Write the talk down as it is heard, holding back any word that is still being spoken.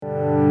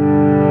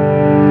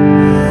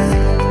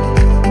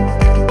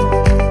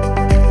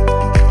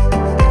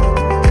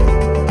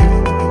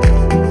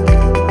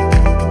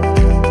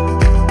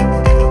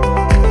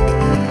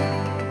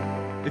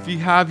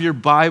have your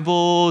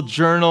Bible,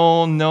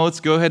 journal,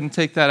 notes, go ahead and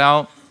take that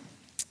out.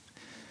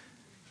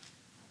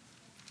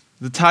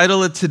 The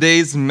title of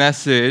today's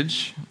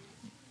message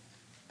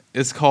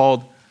is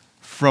called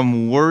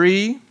From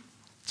Worry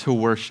to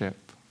Worship.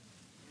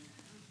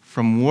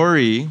 From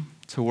worry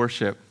to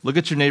worship. Look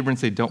at your neighbor and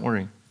say, don't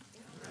worry.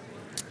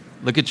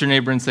 Look at your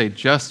neighbor and say,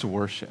 just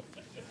worship.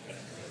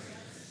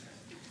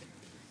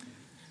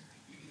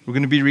 We're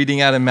going to be reading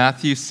out of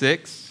Matthew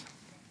 6,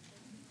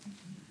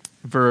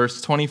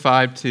 verse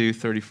 25 to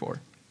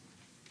 34.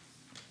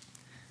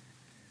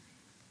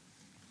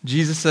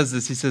 Jesus says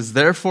this. He says,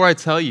 therefore I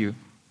tell you,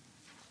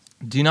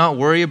 do not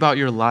worry about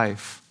your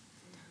life,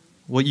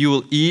 what you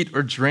will eat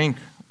or drink,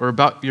 or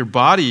about your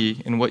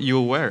body and what you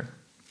will wear.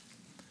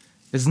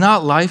 Is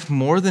not life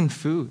more than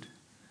food,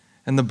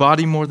 and the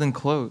body more than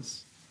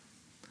clothes?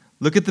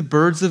 Look at the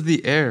birds of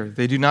the air.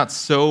 They do not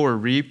sow or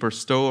reap or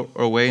stow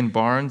away in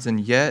barns,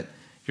 and yet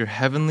your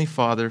heavenly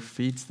Father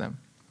feeds them.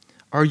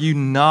 Are you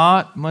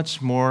not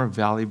much more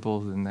valuable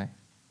than they?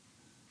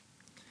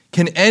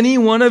 Can any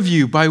one of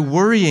you, by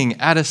worrying,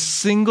 add a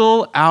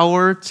single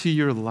hour to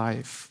your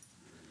life?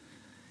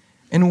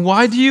 And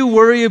why do you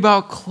worry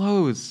about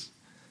clothes?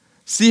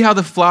 See how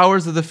the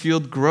flowers of the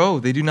field grow.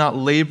 They do not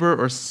labor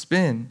or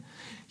spin.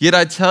 Yet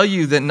I tell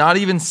you that not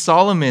even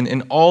Solomon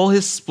in all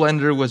his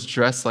splendor was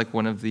dressed like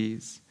one of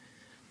these.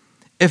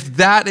 If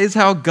that is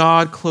how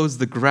God clothes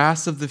the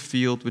grass of the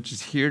field, which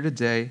is here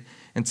today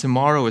and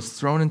tomorrow is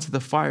thrown into the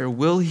fire,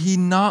 will he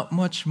not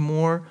much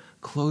more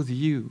clothe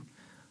you,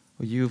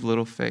 O you of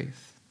little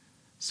faith?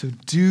 So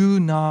do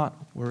not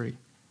worry,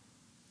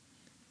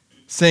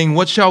 saying,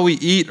 what shall we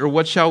eat, or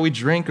what shall we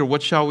drink, or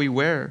what shall we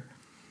wear?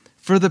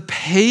 For the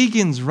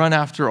pagans run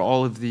after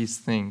all of these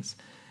things,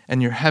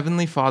 and your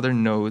heavenly Father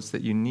knows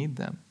that you need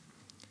them.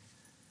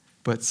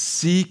 But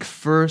seek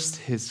first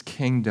his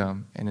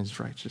kingdom and his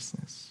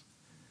righteousness,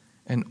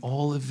 and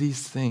all of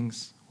these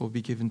things will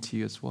be given to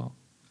you as well.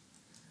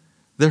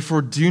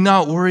 Therefore, do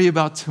not worry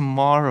about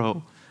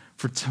tomorrow,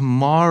 for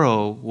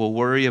tomorrow will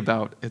worry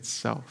about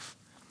itself.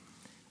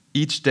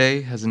 Each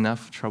day has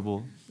enough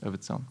trouble of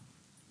its own.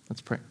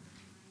 Let's pray.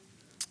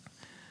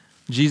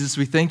 Jesus,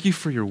 we thank you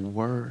for your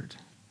word.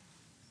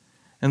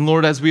 And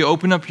Lord, as we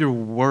open up your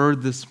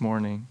word this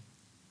morning,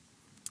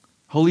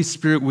 Holy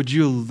Spirit, would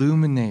you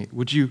illuminate,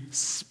 would you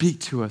speak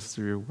to us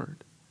through your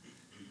word?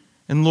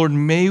 And Lord,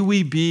 may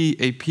we be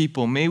a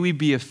people, may we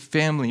be a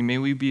family, may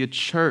we be a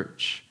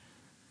church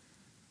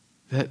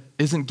that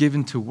isn't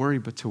given to worry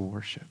but to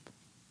worship.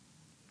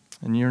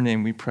 In your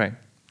name we pray.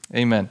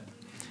 Amen.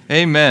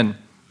 Amen.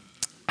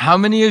 How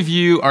many of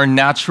you are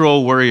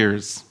natural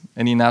worriers?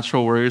 Any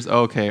natural worriers?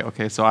 Oh,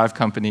 okay, so I have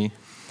company.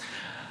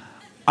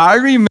 I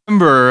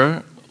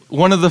remember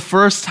one of the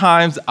first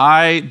times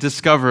I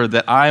discovered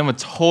that I am a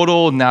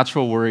total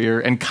natural worrier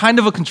and kind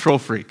of a control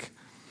freak.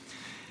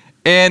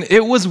 And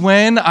it was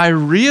when I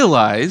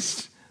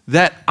realized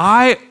that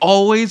I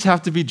always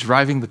have to be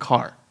driving the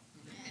car.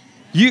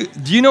 Do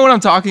you know what I'm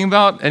talking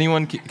about? Can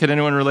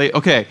anyone relate?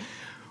 Okay.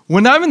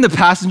 When I'm in the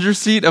passenger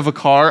seat of a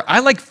car,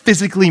 I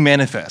physically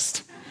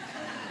manifest.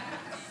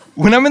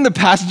 When I'm in the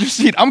passenger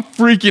seat, I'm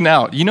freaking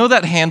out. You know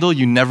that handle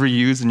you never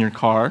use in your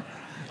car?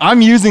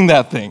 I'm using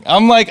that thing.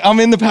 I'm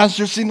in the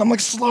passenger seat and I'm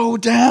slow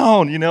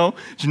down,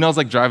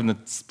 Janelle's driving the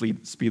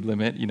speed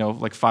limit,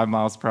 5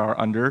 miles per hour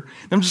under.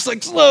 And I'm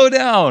just slow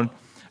down.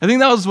 I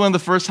think that was one of the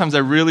first times I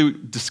really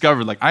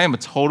discovered, I am a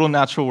total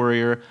natural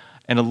worrier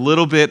and a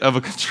little bit of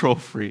a control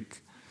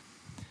freak.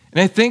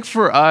 And I think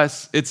for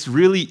us, it's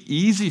really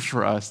easy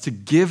for us to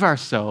give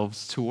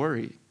ourselves to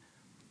worry.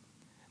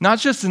 Not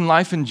just in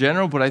life in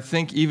general, but I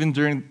think even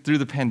through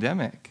the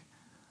pandemic.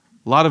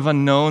 A lot of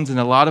unknowns and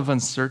a lot of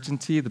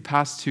uncertainty the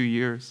past 2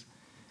 years.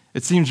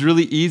 It seems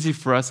really easy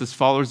for us as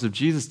followers of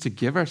Jesus to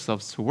give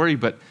ourselves to worry,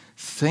 but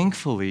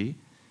thankfully,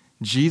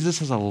 Jesus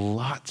has a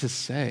lot to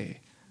say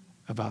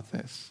about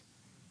this.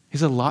 He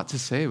has a lot to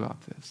say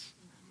about this.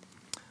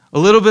 A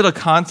little bit of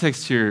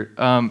context here.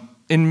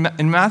 In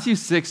Matthew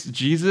 6,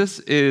 Jesus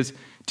is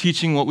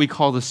teaching what we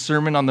call the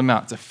Sermon on the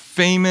Mount. It's a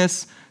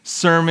famous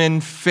sermon,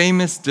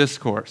 famous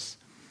discourse.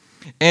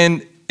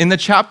 And in the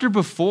chapter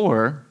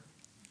before,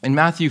 in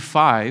Matthew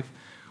 5,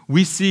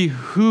 we see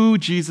who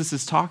Jesus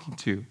is talking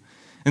to.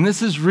 And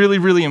this is really,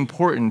 really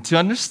important. To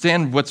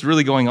understand what's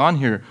really going on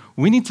here,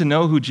 we need to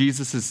know who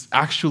Jesus is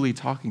actually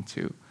talking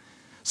to.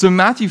 So in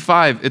Matthew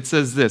 5, it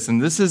says this,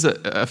 and this is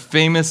a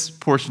famous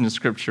portion of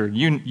Scripture.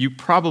 You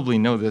probably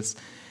know this.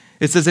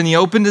 It says, and he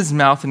opened his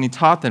mouth and he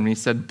taught them, and he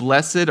said,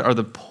 blessed are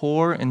the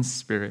poor in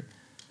spirit,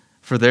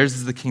 for theirs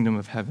is the kingdom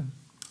of heaven.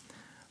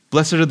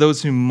 Blessed are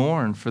those who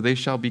mourn, for they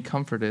shall be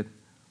comforted.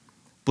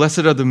 Blessed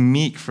are the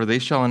meek, for they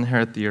shall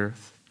inherit the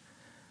earth.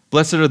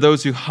 Blessed are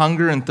those who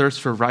hunger and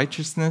thirst for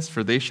righteousness,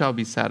 for they shall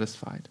be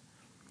satisfied.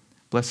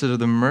 Blessed are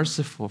the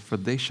merciful, for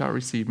they shall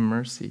receive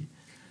mercy.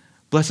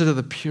 Blessed are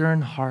the pure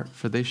in heart,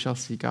 for they shall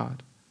see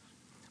God.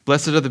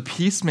 Blessed are the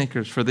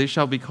peacemakers, for they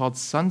shall be called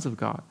sons of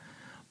God.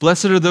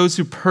 Blessed are those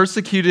who are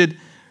persecuted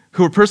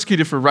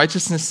for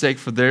righteousness' sake,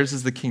 for theirs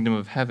is the kingdom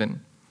of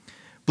heaven.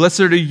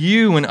 Blessed are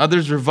you when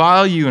others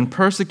revile you and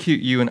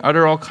persecute you and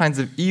utter all kinds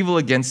of evil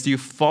against you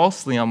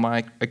falsely on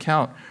my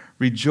account.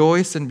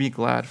 Rejoice and be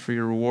glad, for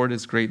your reward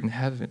is great in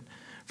heaven.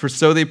 For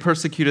so they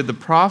persecuted the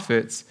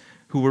prophets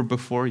who were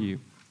before you.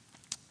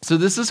 So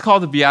this is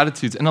called the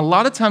Beatitudes. And a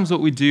lot of times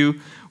what we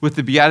do with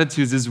the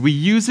Beatitudes is we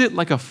use it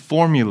like a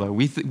formula.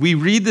 We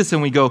read this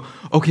and we go,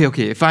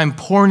 okay, if I'm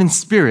poor in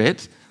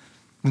spirit,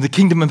 then the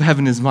kingdom of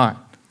heaven is mine.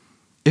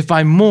 If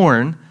I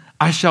mourn,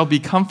 I shall be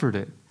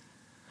comforted.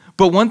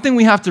 But one thing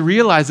we have to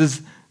realize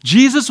is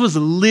Jesus was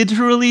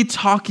literally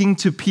talking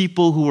to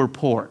people who were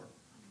poor.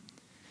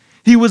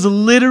 He was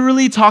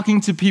literally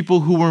talking to people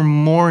who were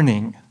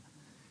mourning.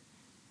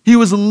 He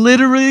was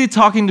literally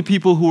talking to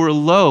people who were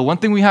low. One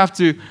thing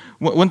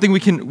we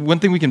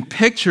can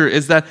picture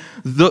is that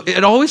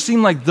it always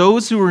seemed like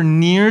those who were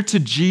near to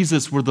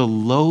Jesus were the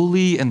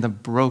lowly and the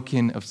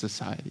broken of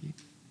society.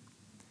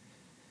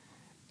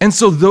 And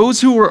so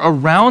those who were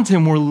around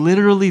him were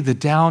literally the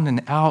down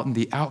and out and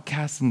the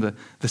outcasts and the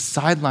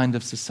sidelined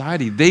of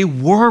society. They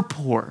were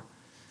poor.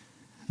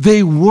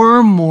 They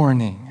were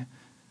mourning.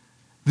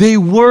 They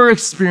were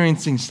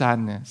experiencing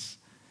sadness.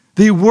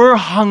 They were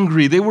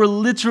hungry. They were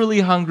literally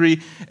hungry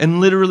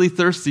and literally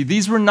thirsty.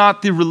 These were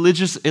not the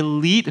religious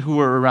elite who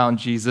were around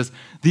Jesus.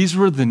 These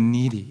were the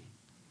needy.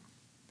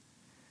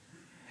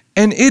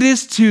 And it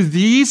is to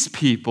these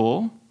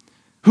people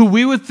who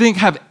we would think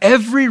have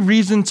every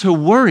reason to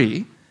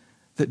worry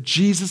that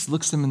Jesus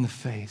looks them in the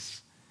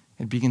face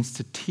and begins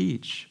to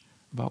teach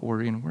about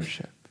worry and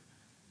worship.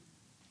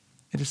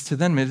 It is to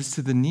them, it is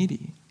to the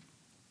needy.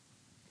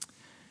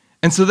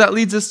 And so that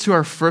leads us to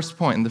our first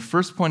point. And the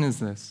first point is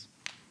this: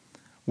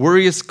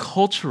 worry is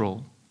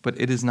cultural, but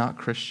it is not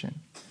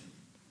Christian.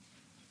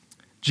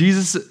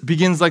 Jesus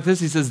begins like this.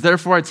 He says,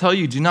 therefore I tell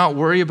you, do not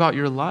worry about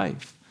your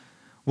life,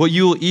 what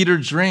you will eat or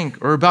drink,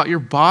 or about your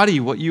body,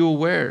 what you will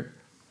wear.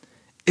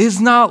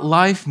 Is not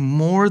life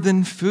more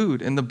than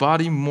food and the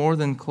body more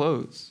than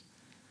clothes?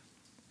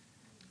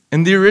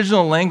 In the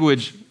original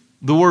language,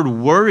 the word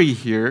worry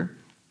here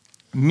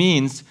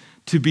means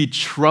to be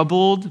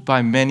troubled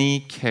by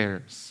many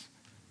cares.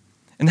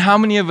 And how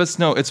many of us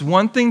know it's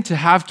one thing to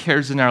have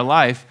cares in our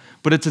life,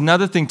 but it's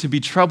another thing to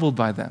be troubled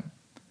by them?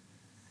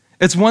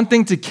 It's one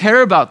thing to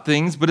care about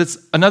things, but it's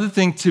another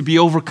thing to be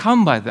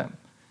overcome by them,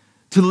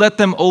 to let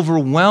them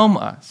overwhelm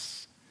us.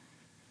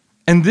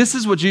 And this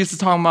is what Jesus is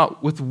talking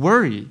about with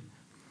worry.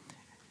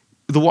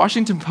 The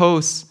Washington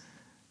Post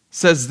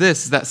says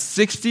this, that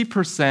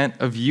 60%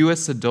 of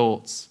U.S.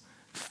 adults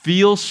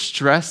feel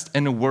stressed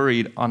and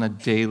worried on a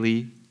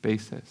daily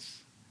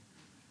basis.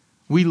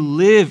 We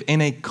live in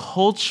a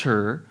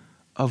culture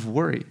of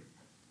worry.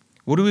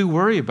 What do we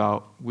worry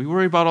about? We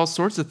worry about all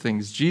sorts of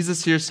things.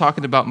 Jesus here is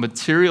talking about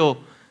material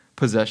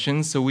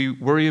possessions, so we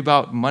worry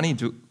about money.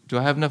 Do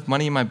I have enough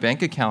money in my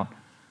bank account?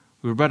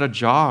 We worry about our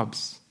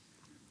jobs.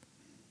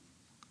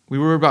 We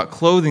worry about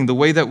clothing, the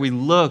way that we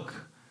look.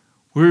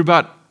 We worry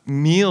about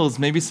meals.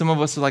 Maybe some of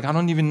us are like, I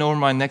don't even know where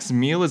my next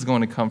meal is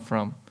going to come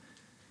from.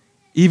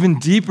 Even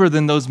deeper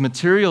than those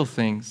material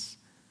things,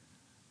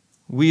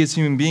 we as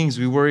human beings,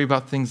 we worry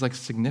about things like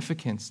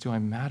significance. Do I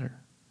matter?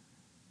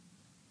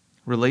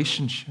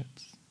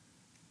 Relationships.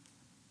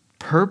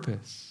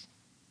 Purpose.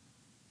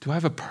 Do I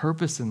have a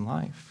purpose in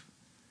life?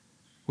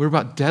 We worry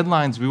about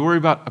deadlines. We worry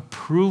about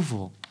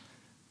approval.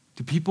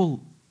 Do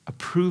people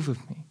approve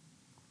of me?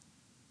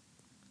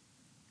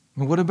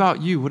 And what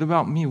about you? What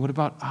about me? What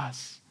about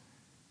us?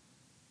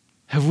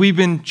 Have we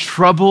been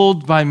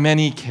troubled by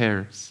many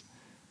cares?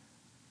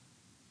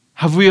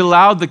 Have we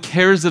allowed the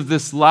cares of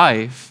this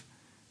life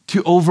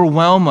to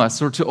overwhelm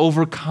us or to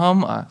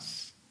overcome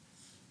us?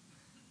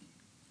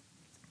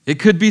 It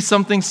could be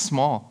something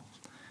small,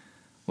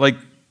 like,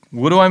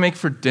 what do I make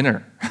for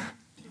dinner?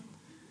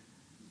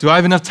 Do I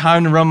have enough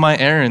time to run my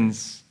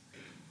errands?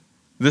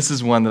 This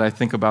is one that I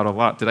think about a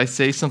lot. Did I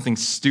say something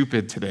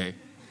stupid today?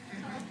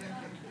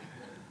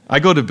 I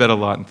go to bed a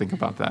lot and think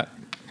about that.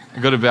 I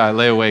go to bed, I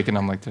lay awake, and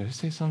I'm like, did I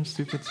say something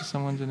stupid to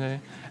someone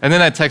today? And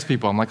then I text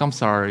people, I'm like, I'm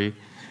sorry.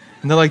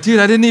 And they're like, dude,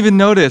 I didn't even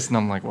notice. And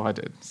I'm like, well, I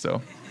did,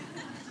 so.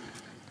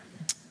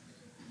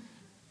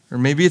 Or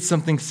maybe it's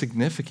something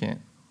significant.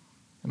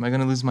 Am I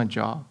going to lose my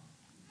job?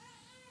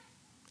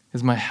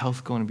 Is my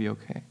health going to be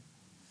okay?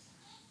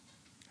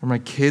 Are my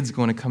kids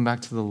going to come back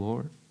to the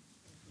Lord?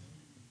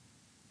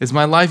 Is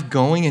my life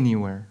going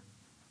anywhere?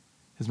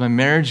 Is my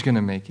marriage going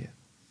to make it?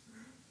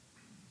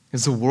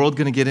 Is the world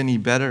going to get any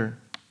better?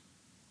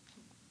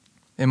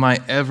 Am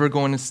I ever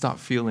going to stop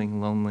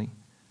feeling lonely,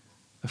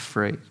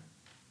 afraid,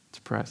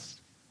 depressed?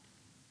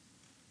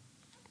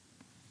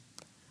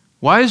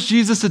 Why is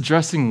Jesus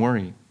addressing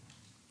worry?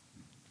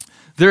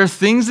 There are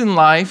things in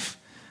life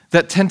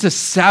that tend to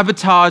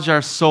sabotage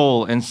our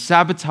soul and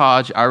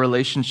sabotage our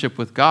relationship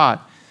with God.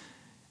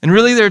 And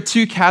really there are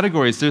two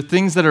categories. There are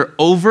things that are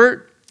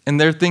overt and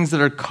there are things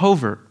that are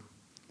covert.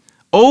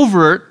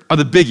 Overt are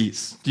the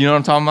biggies. Do you know what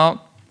I'm talking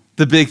about?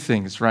 The big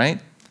things, right?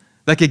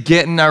 That could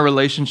get in our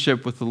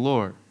relationship with the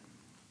Lord.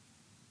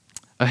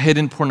 A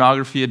hidden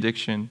pornography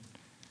addiction,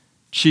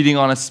 cheating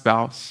on a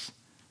spouse.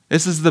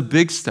 This is the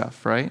big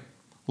stuff, right?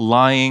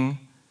 lying.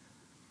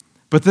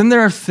 But then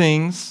there are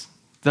things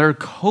that are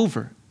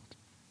covert.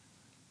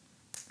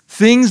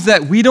 Things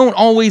that we don't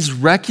always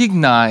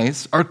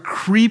recognize are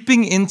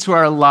creeping into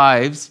our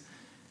lives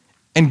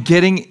and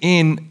getting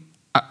in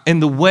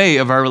the way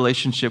of our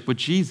relationship with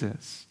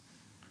Jesus.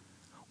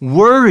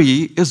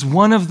 Worry is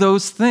one of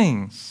those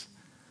things.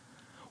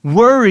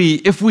 Worry,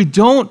 if we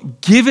don't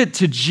give it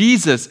to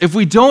Jesus, if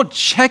we don't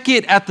check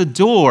it at the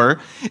door,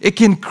 it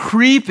can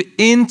creep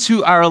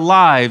into our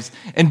lives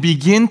and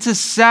begin to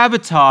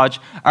sabotage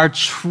our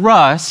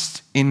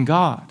trust in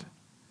God.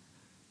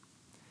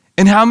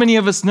 And how many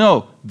of us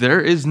know there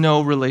is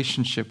no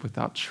relationship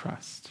without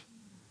trust?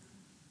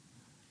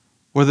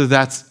 Whether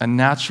that's a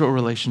natural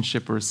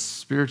relationship or a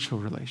spiritual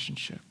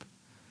relationship.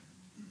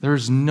 There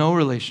is no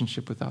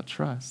relationship without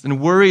trust. And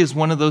worry is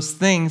one of those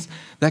things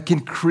that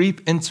can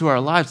creep into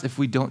our lives if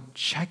we don't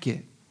check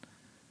it.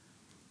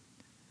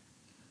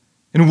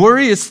 And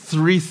worry is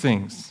three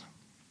things.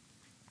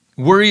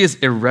 Worry is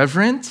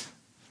irreverent,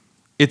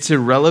 it's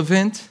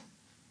irrelevant,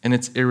 and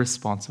it's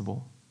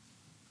irresponsible.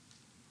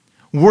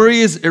 Worry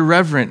is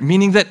irreverent,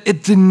 meaning that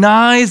it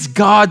denies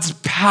God's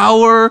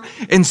power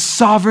and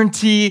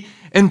sovereignty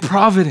and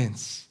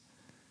providence.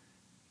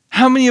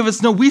 How many of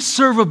us know we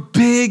serve a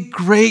big,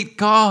 great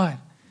God?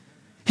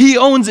 He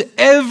owns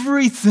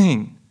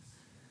everything.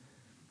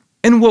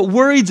 And what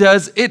worry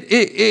does,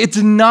 it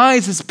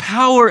denies his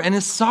power and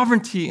his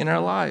sovereignty in our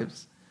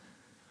lives.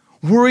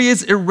 Worry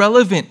is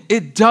irrelevant.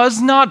 It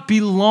does not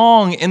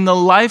belong in the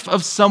life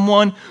of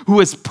someone who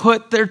has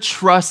put their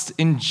trust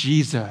in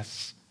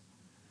Jesus.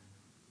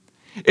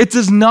 It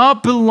does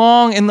not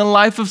belong in the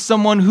life of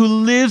someone who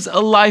lives a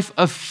life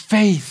of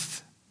faith.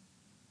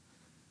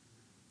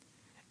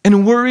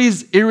 And worry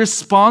is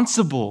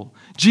irresponsible.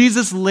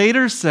 Jesus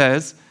later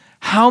says,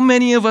 how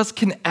many of us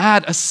can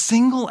add a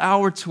single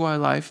hour to our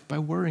life by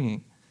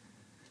worrying?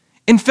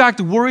 In fact,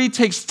 worry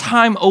takes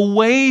time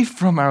away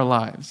from our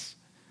lives.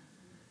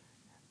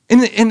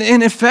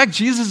 In effect,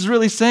 Jesus is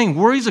really saying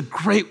worry is a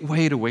great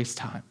way to waste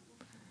time.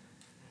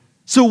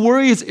 So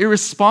worry is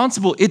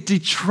irresponsible. It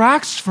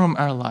detracts from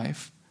our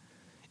life.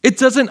 It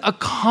doesn't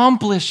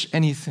accomplish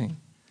anything.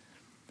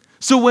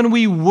 So when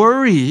we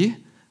worry,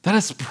 that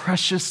is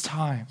precious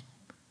time.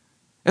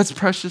 It's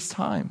precious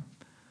time.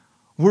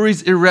 Worry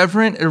is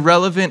irreverent,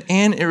 irrelevant,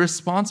 and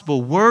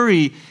irresponsible.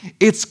 Worry,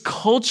 it's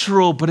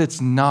cultural, but it's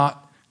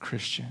not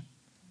Christian.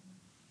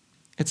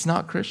 It's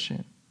not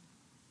Christian.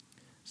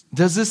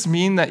 Does this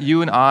mean that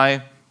you and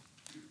I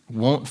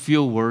won't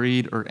feel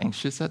worried or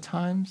anxious at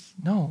times?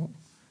 No.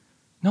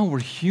 No, we're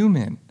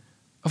human.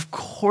 Of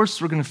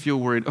course we're going to feel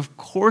worried. Of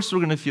course we're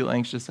going to feel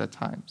anxious at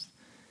times.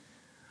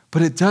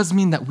 But it does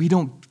mean that we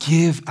don't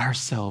give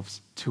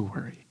ourselves to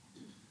worry.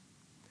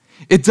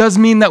 It does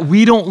mean that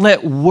we don't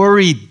let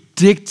worry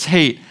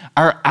dictate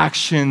our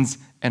actions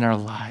and our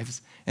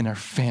lives and our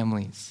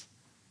families.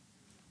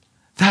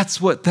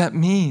 That's what that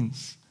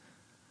means.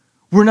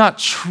 We're not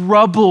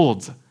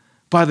troubled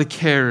by the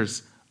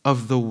cares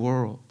of the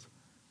world.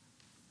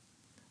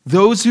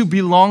 Those who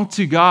belong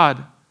to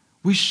God,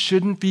 we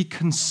shouldn't be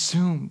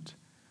consumed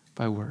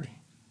by worry.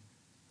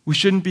 We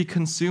shouldn't be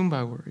consumed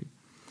by worry.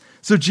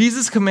 So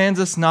Jesus commands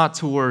us not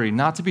to worry,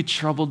 not to be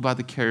troubled by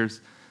the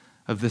cares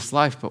of this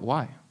life, but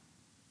why?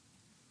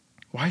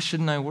 Why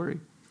shouldn't I worry?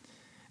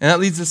 And that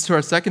leads us to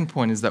our second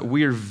point, is that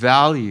we are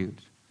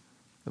valued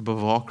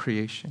above all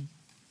creation.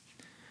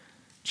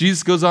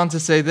 Jesus goes on to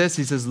say this.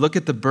 He says, look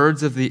at the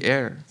birds of the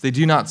air. They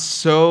do not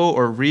sow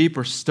or reap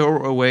or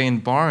store away in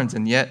barns,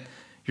 and yet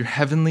your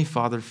heavenly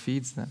Father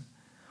feeds them.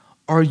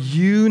 Are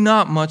you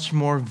not much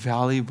more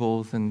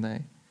valuable than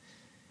they?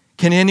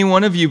 Can any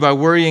one of you, by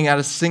worrying, add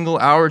a single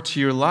hour to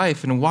your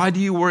life? And why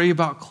do you worry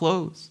about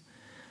clothes?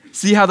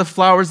 See how the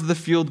flowers of the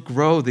field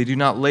grow. They do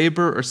not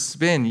labor or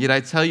spin. Yet I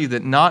tell you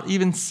that not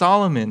even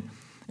Solomon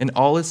in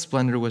all his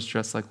splendor was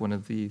dressed like one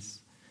of these.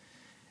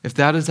 If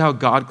that is how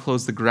God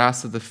clothes the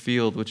grass of the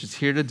field, which is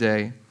here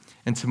today,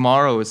 and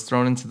tomorrow is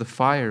thrown into the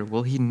fire,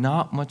 will he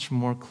not much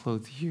more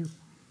clothe you,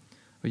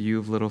 O you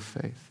of little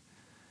faith?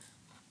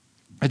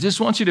 I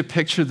just want you to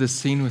picture this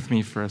scene with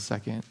me for a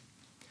second.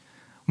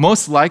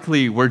 Most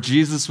likely where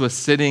Jesus was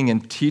sitting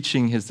and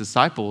teaching his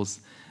disciples,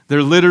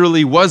 there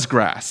literally was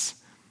grass.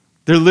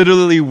 There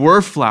literally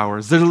were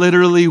flowers. There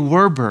literally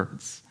were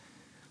birds.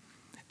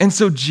 And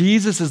so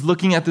Jesus is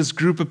looking at this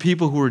group of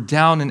people who are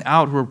down and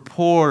out, who are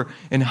poor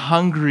and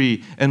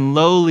hungry and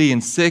lowly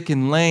and sick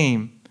and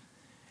lame.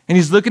 And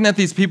he's looking at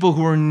these people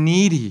who are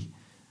needy.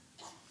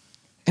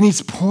 And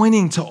he's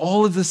pointing to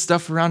all of this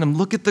stuff around him.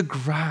 Look at the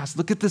grass.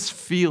 Look at this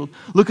field.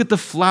 Look at the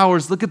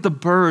flowers. Look at the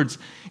birds.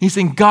 He's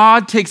saying,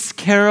 God takes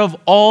care of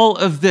all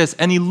of this.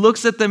 And he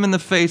looks at them in the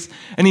face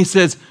and he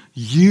says,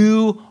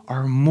 you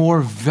are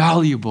more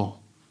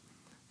valuable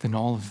than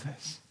all of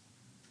this.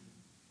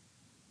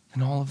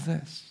 Than all of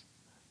this.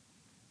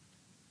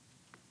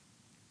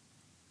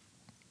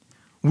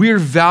 We are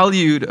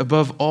valued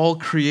above all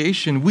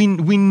creation. We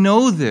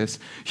know this.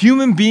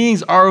 Human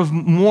beings are of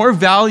more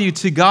value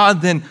to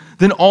God than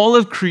than all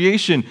of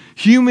creation.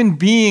 Human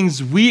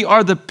beings, we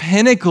are the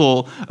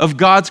pinnacle of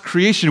God's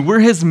creation.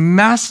 We're his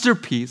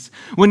masterpiece.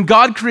 When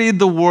God created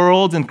the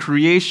world and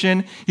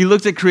creation, he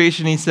looked at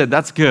creation and he said,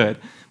 that's good.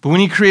 But when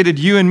he created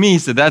you and me, he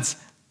said, that's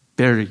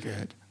very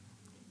good.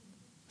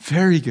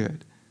 Very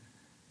good.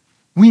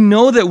 We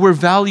know that we're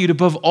valued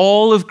above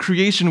all of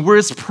creation. We're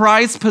his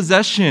prized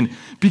possession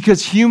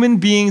because human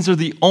beings are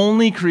the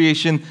only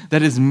creation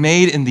that is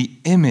made in the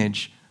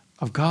image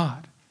of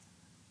God.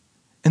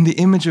 In the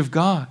image of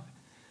God.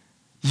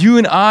 You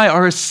and I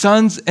are his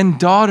sons and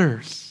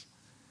daughters.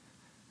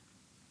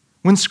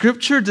 When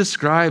Scripture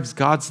describes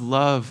God's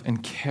love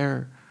and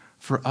care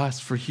for us,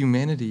 for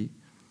humanity,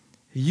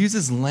 he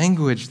uses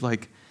language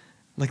like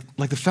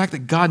the fact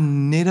that God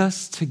knit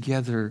us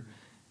together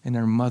in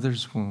our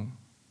mother's womb.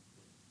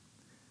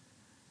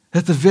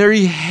 That the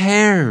very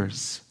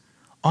hairs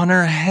on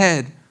our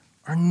head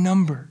are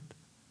numbered.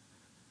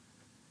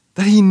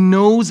 That he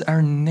knows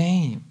our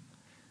name.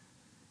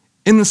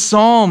 In the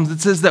Psalms, it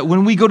says that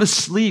when we go to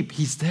sleep,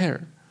 he's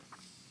there.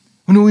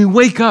 When we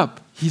wake up,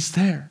 he's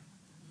there.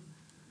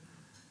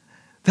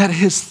 That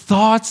his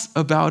thoughts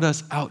about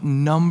us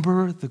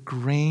outnumber the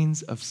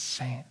grains of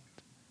sand.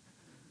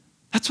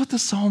 That's what the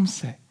Psalms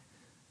say.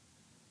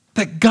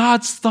 That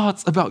God's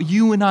thoughts about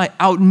you and I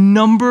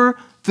outnumber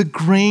the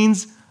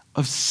grains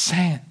of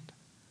sand.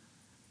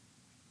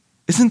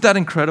 Isn't that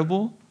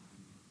incredible?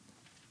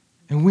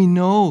 And we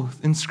know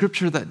in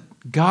Scripture that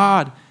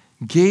God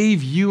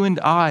gave you and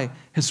I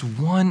his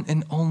one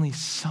and only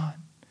Son,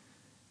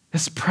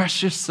 his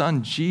precious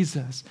Son,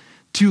 Jesus,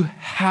 to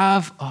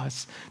have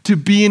us, to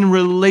be in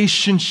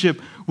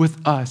relationship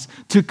with us,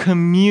 to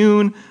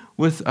commune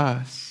with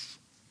us.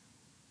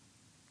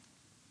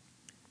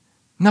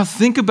 Now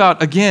think about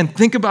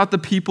the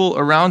people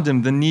around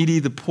him, the needy,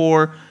 the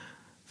poor,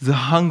 the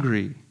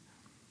hungry.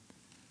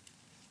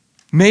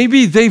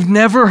 Maybe they've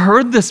never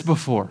heard this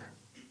before.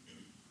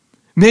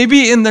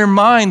 Maybe in their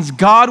minds,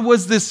 God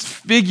was this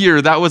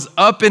figure that was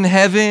up in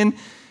heaven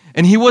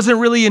and he wasn't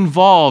really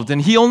involved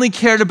and he only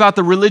cared about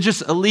the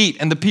religious elite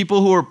and the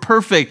people who were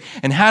perfect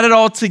and had it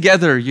all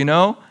together, you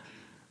know?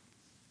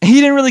 He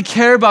didn't really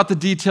care about the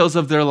details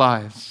of their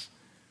lives.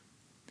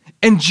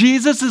 And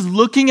Jesus is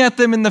looking at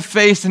them in the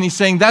face and he's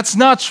saying, that's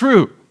not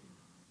true.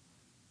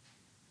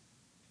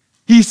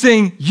 He's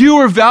saying, you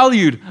are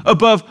valued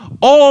above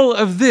all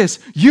of this.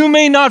 You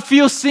may not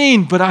feel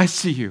seen, but I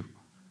see you.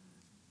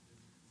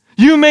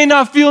 You may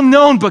not feel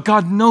known, but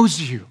God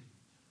knows you.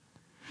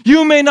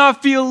 You may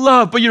not feel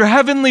loved, but your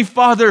heavenly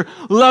Father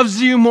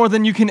loves you more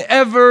than you can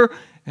ever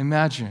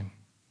imagine.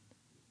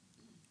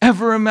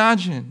 Ever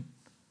imagine.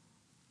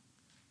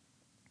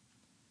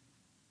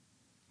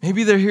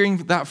 Maybe they're hearing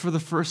that for the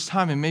first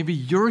time, and maybe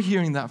you're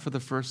hearing that for the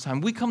first time.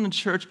 We come to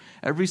church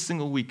every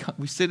single week.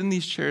 We sit in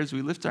these chairs,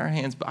 we lift our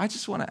hands, but I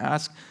just want to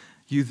ask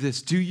you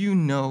this. Did you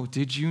know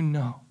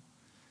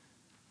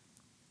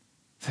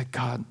that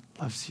God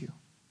loves you?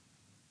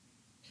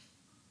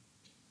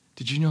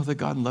 Did you know that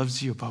God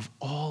loves you above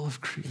all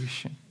of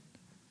creation?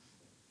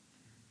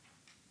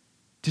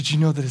 Did you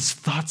know that his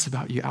thoughts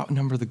about you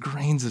outnumber the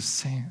grains of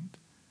sand?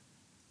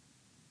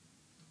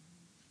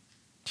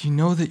 Do you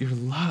know that you're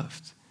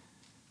loved?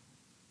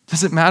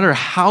 Does it matter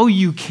how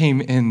you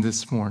came in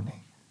this morning?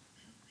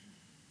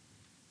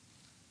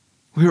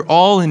 We are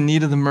all in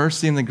need of the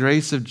mercy and the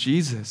grace of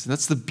Jesus.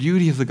 That's the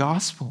beauty of the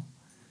gospel.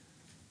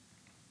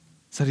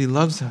 It's that he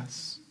loves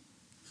us.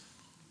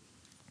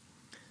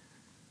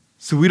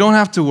 So we don't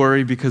have to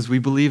worry because we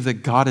believe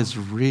that God is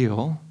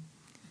real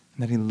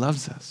and that he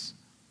loves us.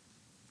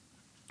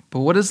 But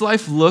what does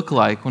life look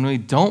like when we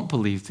don't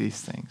believe these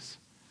things?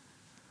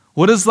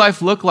 What does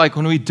life look like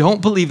when we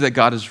don't believe that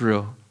God is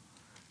real?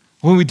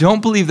 When we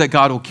don't believe that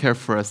God will care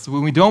for us?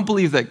 When we don't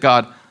believe that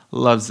God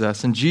loves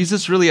us? And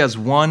Jesus really has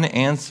one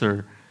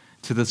answer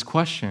to this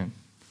question.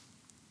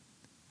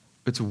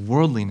 It's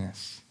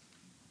worldliness.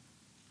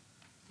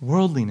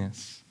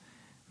 Worldliness.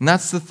 And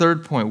that's the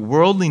third point.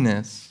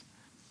 Worldliness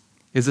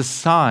is a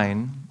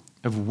sign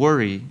of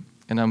worry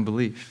and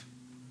unbelief.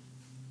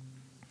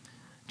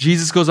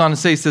 Jesus goes on to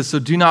say, he says, so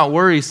do not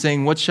worry,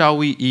 saying, what shall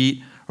we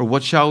eat, or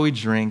what shall we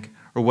drink,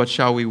 or what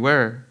shall we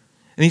wear?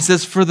 And he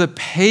says, for the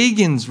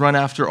pagans run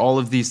after all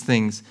of these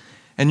things,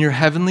 and your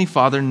heavenly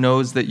Father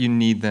knows that you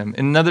need them.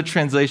 In another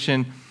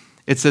translation,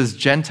 it says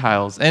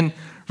Gentiles. And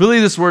really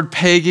this word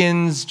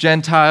pagans,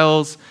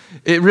 Gentiles,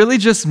 it really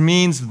just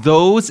means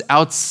those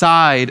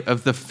outside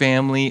of the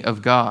family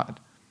of God.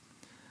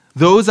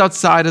 Those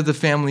outside of the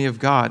family of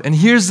God. And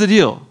here's the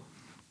deal.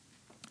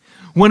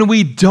 When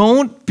we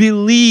don't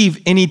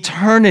believe in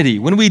eternity,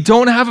 when we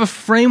don't have a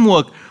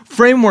framework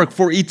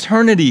for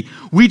eternity,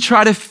 we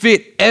try to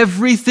fit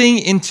everything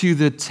into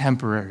the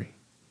temporary.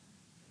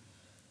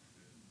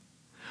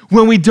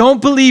 When we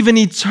don't believe in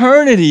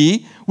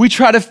eternity, we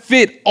try to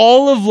fit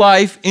all of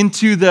life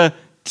into the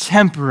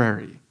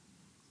temporary.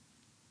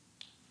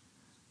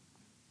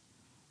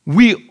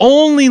 We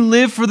only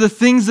live for the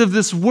things of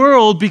this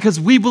world because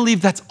we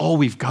believe that's all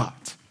we've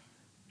got.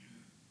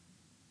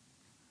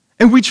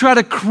 And we try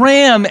to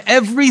cram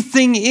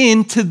everything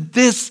into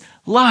this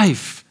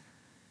life.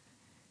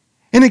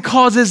 And it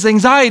causes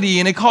anxiety,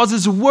 and it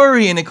causes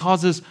worry, and it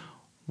causes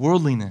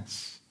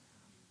worldliness.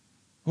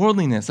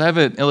 Worldliness. I have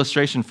an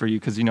illustration for you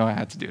because you know I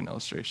had to do an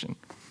illustration.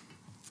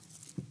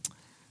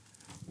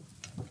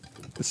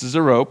 This is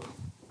a rope.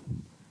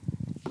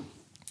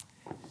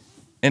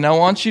 And I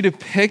want you to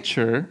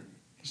picture,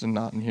 there's a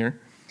knot in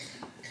here.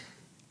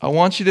 I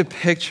want you to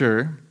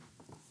picture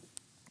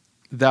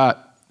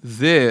that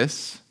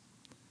this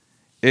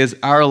is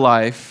our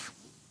life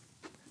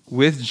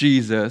with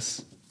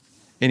Jesus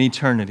in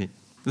eternity.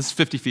 This is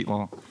 50 feet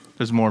long.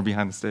 There's more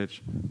behind the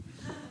stage.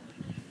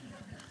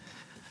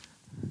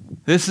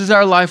 This is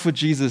our life with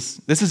Jesus.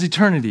 This is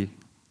eternity.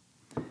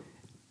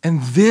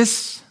 And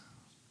this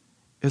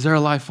is our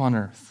life on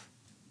earth.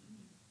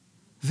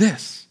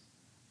 This.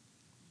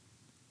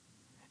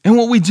 And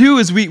what we do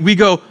is we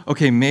go,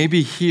 okay,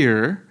 maybe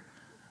here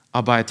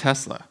I'll buy a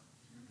Tesla.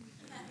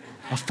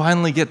 I'll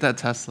finally get that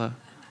Tesla.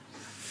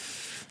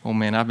 Oh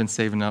man, I've been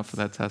saving up for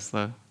that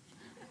Tesla.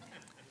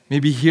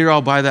 Maybe here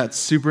I'll buy that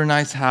super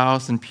nice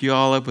house in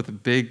Puyallup with a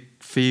big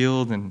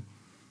field and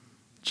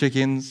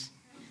chickens.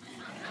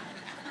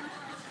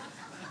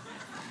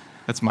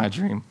 That's my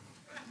dream.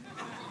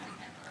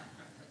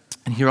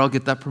 And here I'll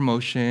get that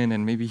promotion,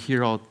 and maybe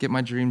here I'll get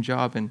my dream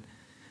job.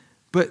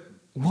 But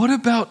what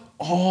about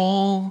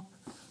all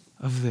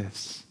of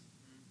this?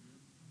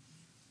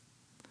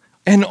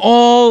 And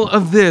all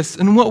of this.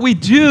 And what we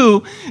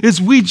do is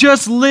we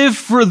just live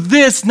for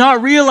this,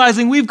 not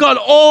realizing we've got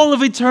all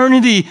of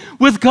eternity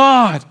with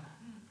God.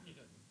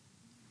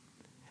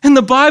 And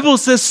the Bible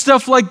says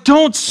stuff like,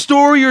 don't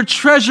store your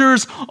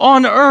treasures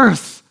on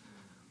earth,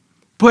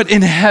 but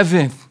in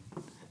heaven.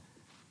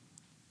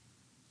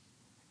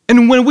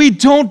 And when we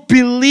don't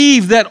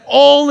believe that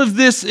all of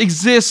this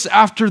exists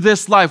after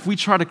this life, we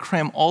try to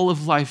cram all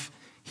of life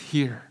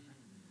here.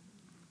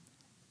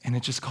 And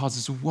it just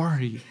causes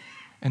worry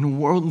and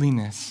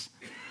worldliness.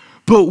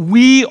 But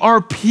we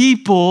are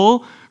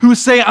people who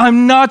say,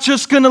 I'm not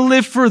just going to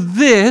live for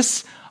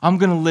this, I'm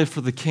going to live for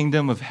the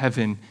kingdom of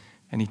heaven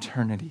and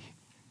eternity.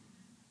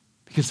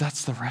 Because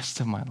that's the rest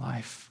of my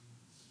life.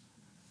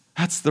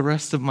 That's the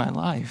rest of my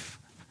life.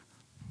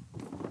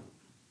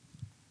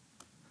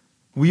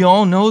 We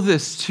all know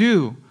this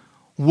too.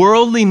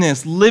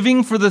 Worldliness,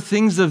 living for the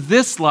things of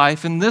this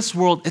life in this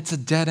world, it's a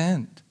dead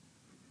end.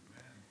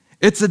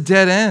 It's a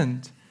dead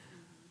end.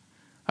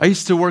 I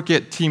used to work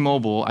at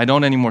T-Mobile. I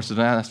don't anymore, so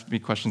don't ask me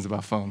questions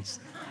about phones.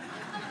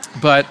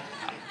 But,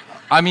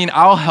 I mean,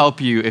 I'll help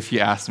you if you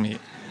ask me.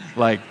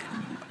 Like,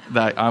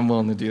 that, I'm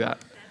willing to do that.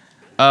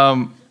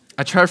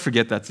 I try to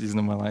forget that season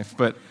of my life.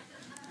 But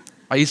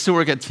I used to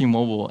work at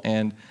T-Mobile,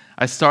 and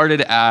I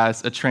started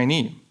as a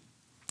trainee.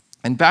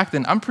 And back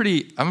then, I'm a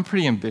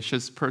pretty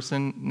ambitious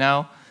person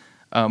now.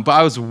 But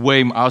I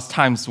was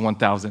times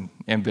 1,000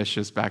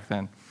 ambitious back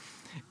then.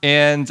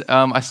 And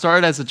I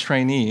started as a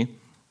trainee.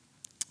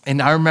 And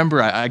I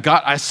remember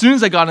as soon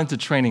as I got into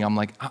training, I'm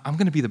like, I'm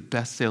going to be the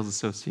best sales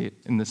associate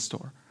in this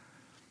store.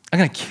 I'm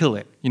going to kill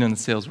it, in the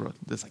sales world.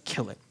 It's like,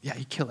 kill it. Yeah,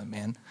 you kill it,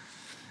 man.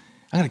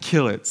 I'm going to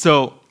kill it.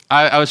 So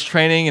I was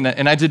training,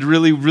 and I did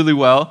really, really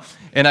well,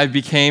 and I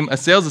became a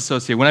sales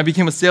associate. When I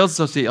became a sales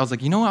associate, I was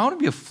like, I want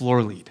to be a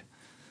floor lead.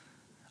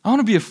 I want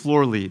to be a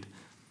floor lead.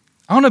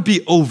 I want to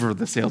be over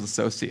the sales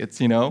associates,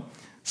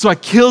 So I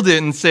killed it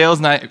in sales,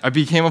 and I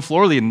became a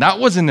floor lead, and that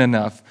wasn't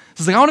enough. So I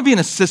was like, I want to be an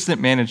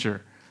assistant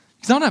manager.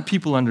 Because I don't have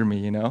people under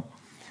me,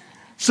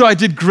 So I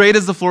did great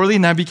as the floor lead,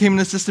 and I became an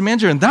assistant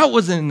manager, and that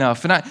wasn't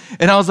enough. And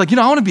I was like,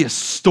 I want to be a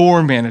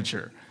store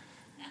manager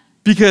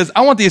because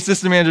I want the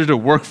assistant manager to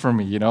work for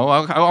me, I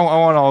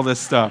want all this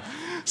stuff.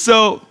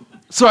 So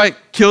I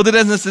killed it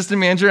as an assistant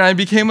manager, and I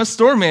became a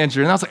store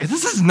manager. And I was like,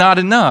 this is not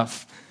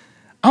enough.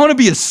 I want to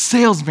be a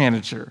sales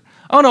manager.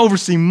 I want to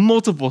oversee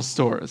multiple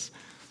stores.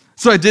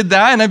 So I did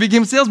that, and I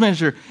became a sales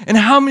manager. And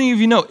how many of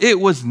you know it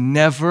was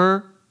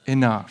never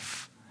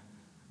enough?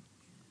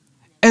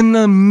 And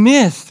the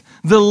myth,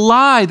 the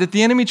lie that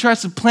the enemy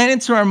tries to plant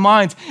into our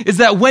minds is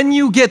that when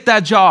you get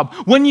that job,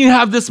 when you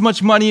have this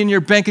much money in your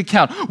bank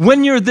account,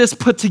 when you're this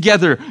put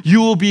together, you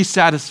will be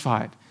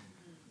satisfied.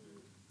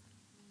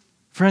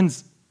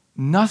 Friends,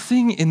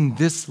 nothing in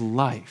this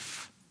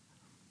life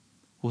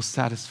will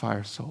satisfy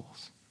our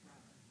souls.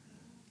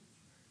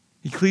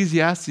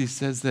 Ecclesiastes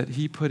says that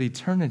he put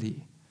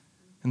eternity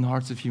in the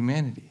hearts of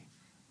humanity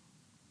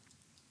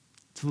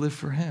to live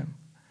for him.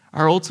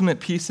 Our ultimate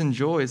peace and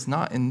joy is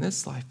not in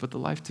this life, but the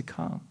life to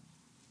come.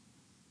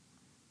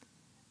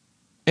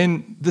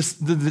 And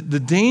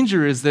the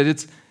danger is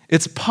that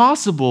it's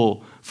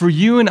possible for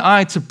you and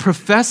I to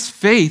profess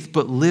faith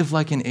but live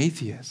like an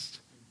atheist.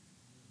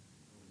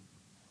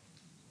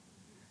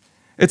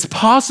 It's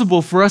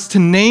possible for us to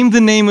name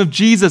the name of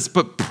Jesus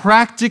but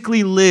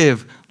practically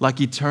live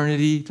like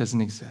eternity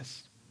doesn't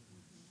exist.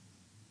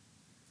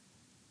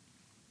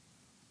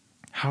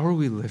 How are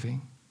we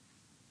living?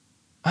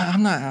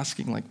 I'm not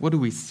asking, what do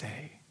we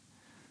say?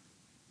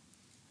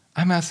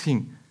 I'm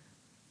asking,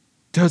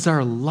 does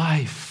our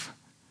life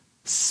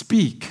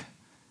speak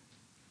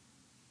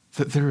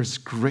that there is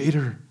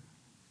greater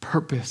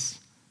purpose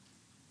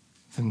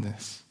than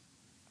this?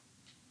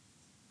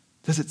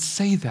 Does it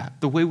say that?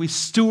 The way we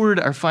steward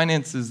our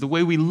finances, the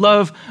way we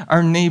love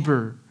our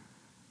neighbor,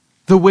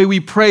 the way we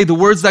pray, the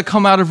words that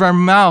come out of our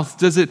mouth,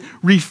 does it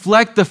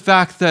reflect the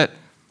fact that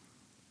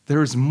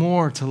there is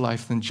more to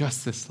life than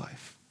just this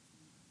life?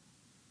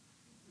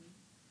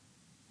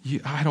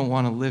 I don't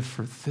want to live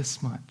for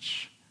this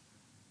much.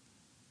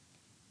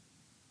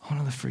 I want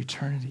to live for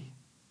eternity.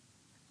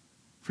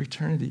 For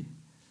eternity.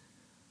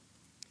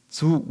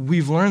 So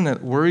we've learned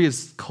that worry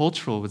is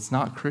cultural. It's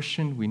not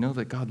Christian. We know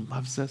that God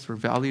loves us. We're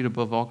valued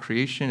above all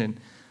creation.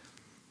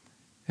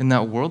 And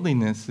that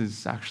worldliness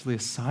is actually a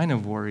sign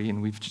of worry.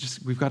 And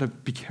we've got to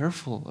be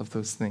careful of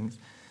those things.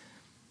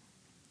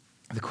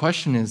 The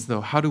question is,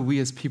 though, how do we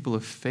as people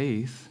of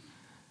faith,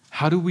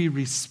 how do we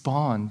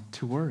respond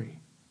to worry?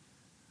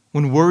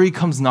 When worry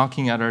comes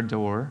knocking at our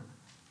door,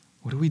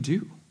 what do we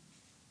do?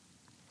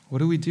 What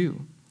do we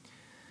do?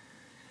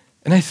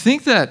 And I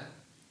think that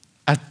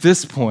at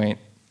this point,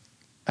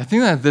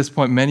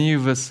 many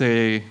of us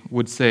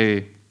would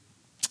say,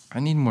 I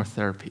need more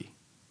therapy.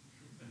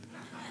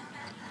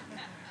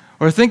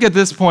 Or I think at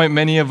this point,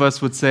 many of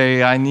us would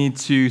say, I need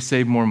to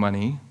save more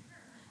money.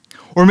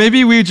 Or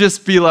maybe we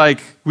just be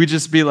like,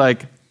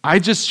 I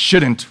just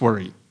shouldn't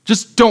worry.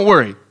 Just don't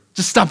worry.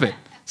 Just stop it.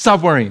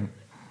 Stop worrying.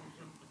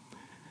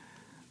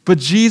 But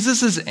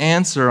Jesus'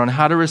 answer on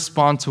how to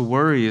respond to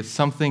worry is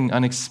something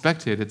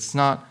unexpected. It's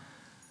not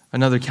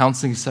another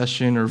counseling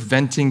session or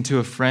venting to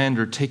a friend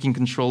or taking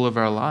control of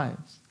our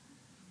lives.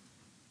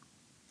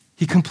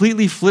 He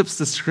completely flips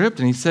the script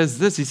and he says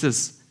this. He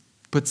says,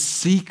 but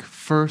seek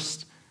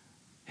first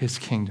his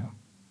kingdom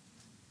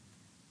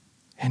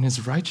and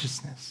his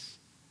righteousness,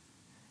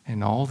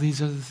 and all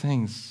these other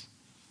things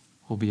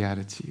will be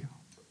added to you.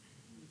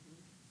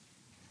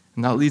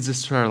 And that leads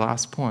us to our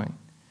last point.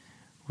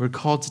 We're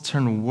called to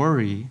turn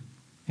worry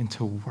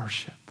into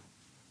worship.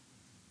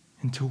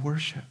 Into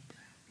worship.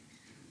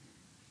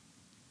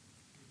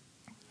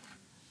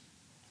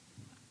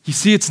 You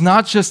see, it's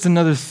not just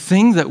another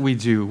thing that we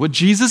do. What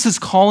Jesus is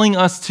calling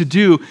us to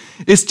do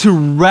is to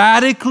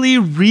radically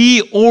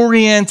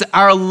reorient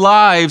our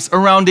lives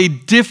around a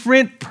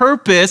different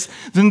purpose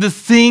than the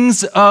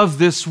things of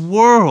this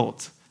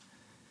world.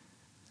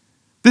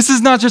 This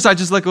is not just, I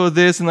just let go of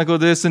this and let go of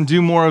this and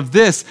do more of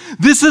this.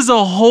 This is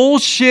a whole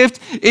shift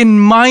in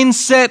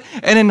mindset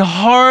and in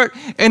heart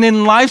and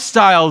in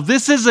lifestyle.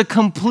 This is a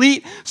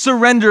complete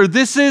surrender.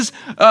 This is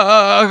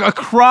a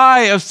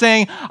cry of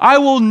saying, I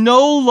will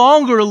no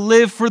longer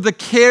live for the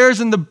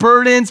cares and the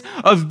burdens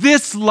of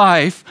this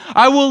life.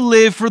 I will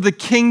live for the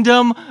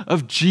kingdom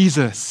of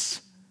Jesus.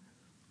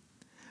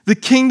 The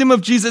kingdom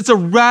of Jesus. It's a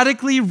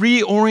radically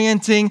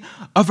reorienting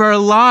of our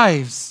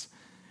lives.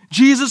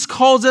 Jesus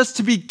calls us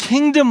to be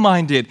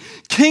kingdom-minded,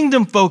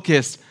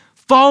 kingdom-focused,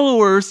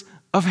 followers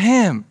of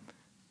him.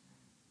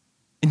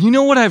 And you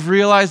know what I've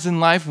realized in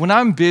life? When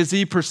I'm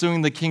busy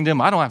pursuing the kingdom,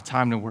 I don't have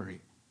time to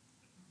worry.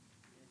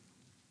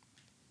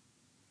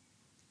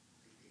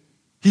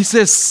 He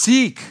says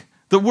seek.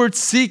 The word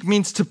seek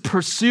means to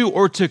pursue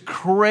or to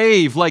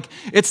crave. Like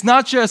it's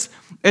not just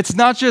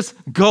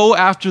go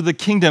after the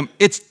kingdom,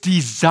 it's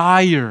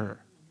desire.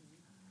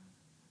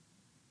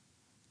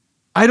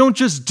 I don't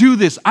just do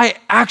this. I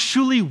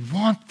actually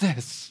want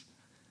this.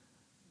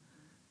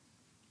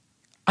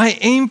 I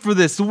aim for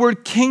this. The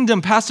word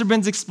kingdom, Pastor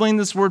Ben's explained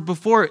this word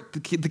before.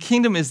 The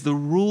kingdom is the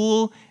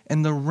rule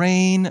and the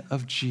reign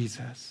of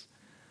Jesus.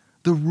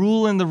 The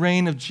rule and the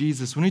reign of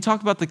Jesus. When we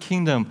talk about the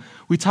kingdom,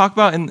 we talk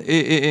about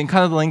in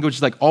kind of the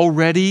language like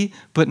already,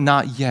 but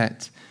not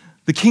yet.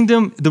 The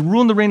kingdom, the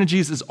rule and the reign of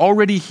Jesus is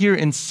already here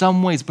in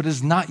some ways, but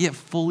is not yet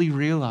fully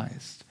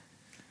realized.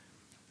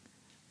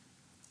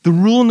 The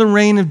rule and the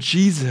reign of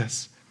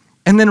Jesus.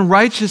 And then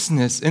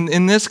righteousness.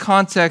 In this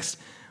context,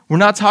 we're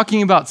not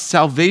talking about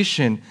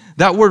salvation.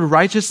 That word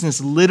righteousness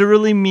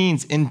literally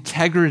means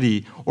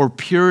integrity or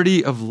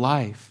purity of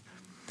life.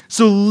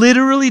 So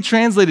literally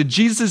translated,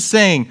 Jesus is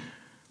saying,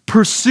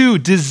 pursue,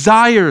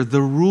 desire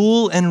the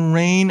rule and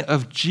reign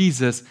of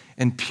Jesus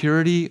and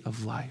purity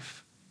of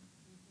life.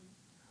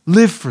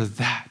 Live for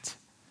that.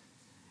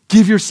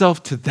 Give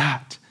yourself to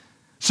that.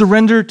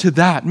 Surrender to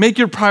that. Make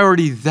your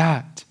priority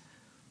that.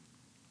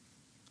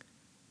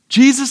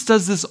 Jesus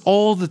does this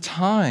all the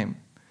time.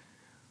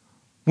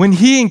 When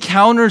he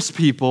encounters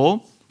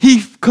people,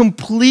 he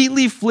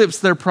completely flips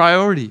their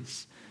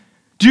priorities.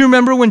 Do you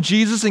remember when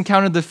Jesus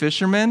encountered the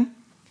fishermen?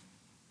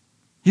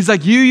 He's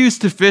like, you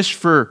used to fish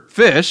for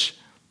fish,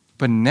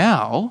 but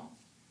now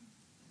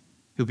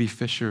you'll be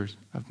fishers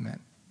of men.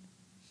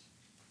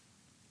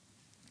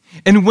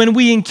 And when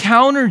we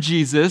encounter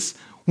Jesus,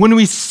 when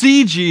we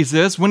see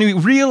Jesus, when we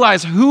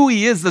realize who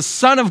he is, the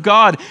Son of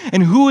God,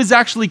 and who is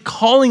actually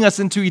calling us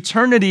into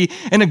eternity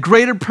and a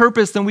greater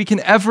purpose than we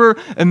can ever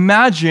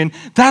imagine,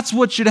 that's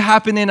what should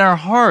happen in our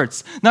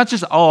hearts. Not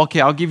just, oh,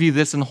 okay, I'll give you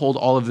this and hold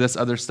all of this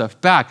other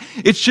stuff back.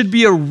 It should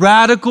be a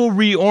radical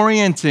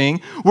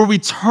reorienting where we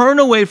turn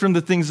away from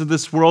the things of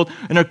this world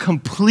and are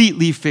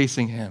completely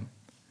facing him.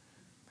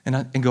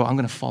 And go, I'm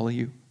going to follow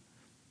you.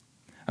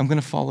 I'm going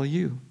to follow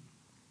you.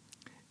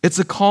 It's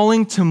a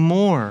calling to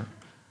more.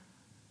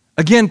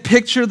 Again,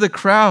 picture the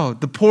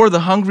crowd, the poor,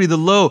 the hungry, the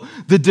low,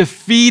 the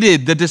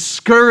defeated, the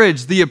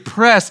discouraged, the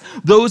oppressed,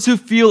 those who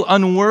feel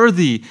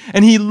unworthy.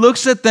 And he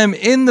looks at them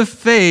in the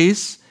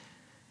face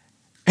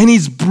and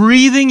he's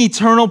breathing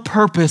eternal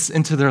purpose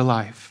into their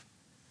life.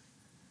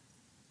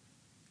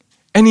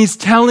 And he's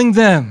telling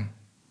them,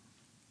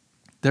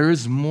 there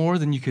is more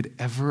than you could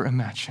ever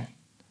imagine.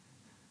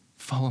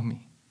 Follow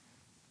me.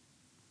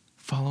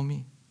 Follow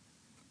me.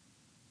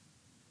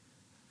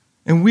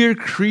 And we are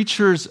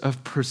creatures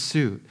of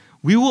pursuit.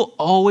 We will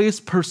always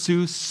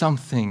pursue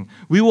something.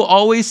 We will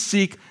always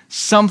seek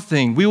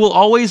something. We will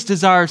always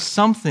desire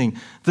something.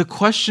 The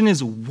question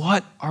is,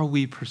 what are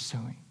we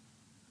pursuing?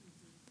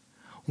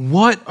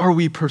 What are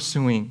we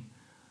pursuing?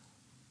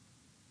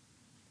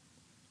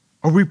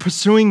 Are we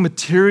pursuing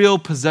material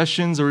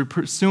possessions? Are we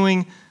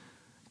pursuing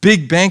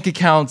big bank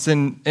accounts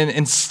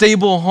and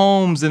stable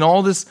homes and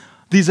all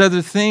these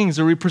other things?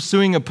 Are we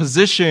pursuing a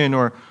position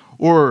or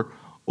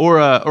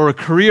a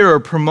career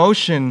or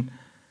promotion?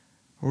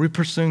 Are we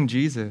pursuing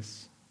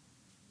Jesus?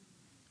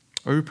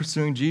 Are we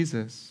pursuing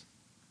Jesus?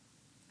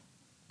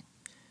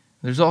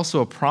 There's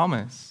also a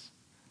promise.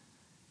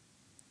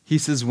 He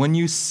says, when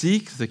you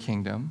seek the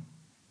kingdom,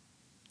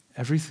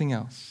 everything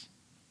else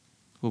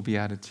will be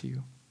added to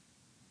you.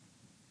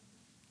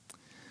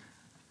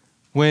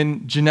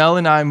 When Janelle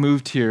and I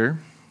moved here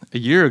a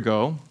year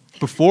ago,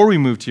 before we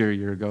moved here a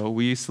year ago,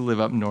 we used to live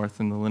up north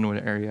in the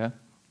Linwood area.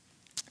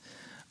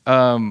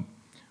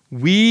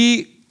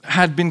 We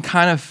had been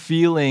kind of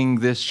feeling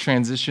this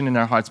transition in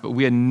our hearts, but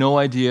we had no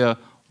idea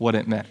what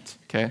it meant,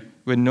 okay?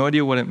 We had no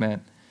idea what it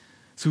meant.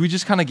 So we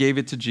just kind of gave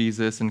it to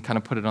Jesus and kind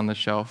of put it on the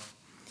shelf.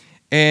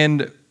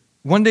 And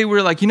one day we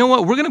were like, you know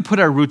what? We're going to put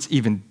our roots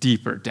even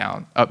deeper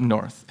down up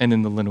north and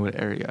in the Linwood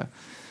area.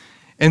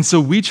 And so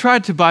we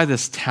tried to buy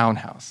this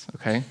townhouse,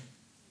 okay?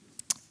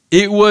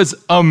 It was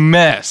a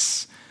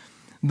mess.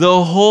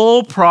 The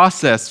whole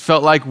process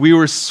felt like we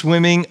were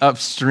swimming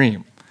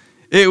upstream.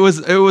 It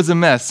was a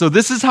mess. So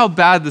this is how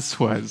bad this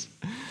was.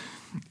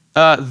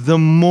 The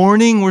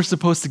morning we're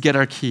supposed to get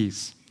our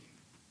keys.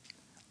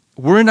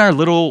 We're in our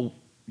little,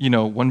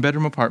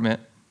 one-bedroom apartment.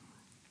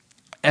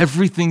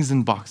 Everything's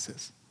in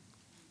boxes.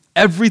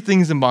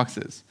 Everything's in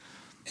boxes.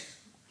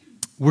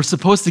 We're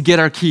supposed to get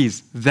our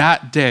keys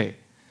that day.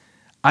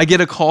 I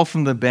get a call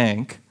from the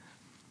bank,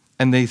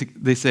 and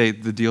they say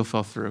the deal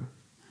fell through.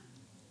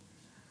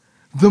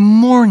 The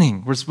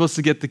morning we're supposed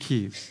to get the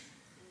keys.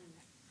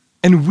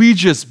 And we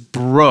just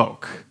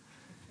broke.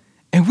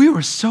 And we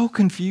were so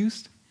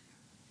confused.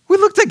 We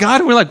looked at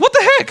God and we're like, what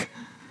the heck?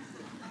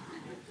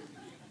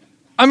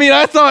 I mean,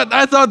 I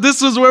thought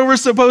this was where we're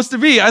supposed to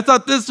be. I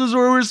thought this was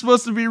where we're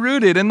supposed to be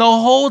rooted. And the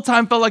whole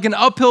time felt like an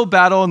uphill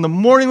battle. In the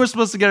morning, we're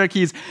supposed to get our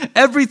keys.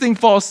 Everything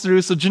falls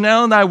through. So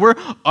Janelle and I, we're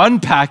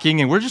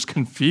unpacking and we're just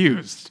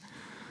confused.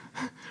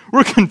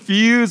 We're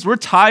confused. We're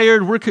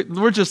tired.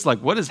 We're just like,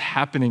 what is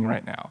happening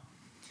right now?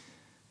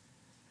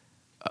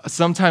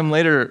 Sometime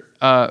later,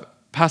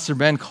 Pastor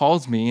Ben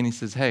calls me and he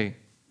says, hey,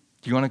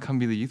 do you want to come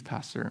be the youth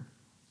pastor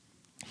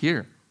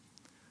here?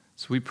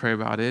 So we pray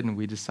about it and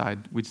we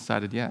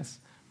decided yes.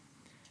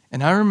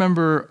 And I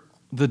remember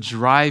the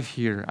drive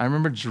here. I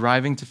remember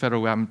driving to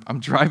Federal Way. I'm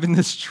driving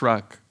this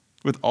truck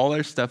with all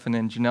our stuff in it,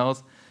 and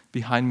Janelle's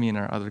behind me in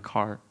our other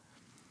car.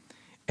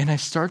 And I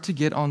start to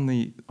get on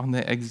the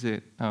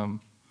exit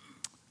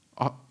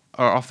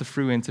off the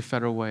freeway into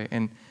Federal Way.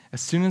 And as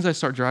soon as I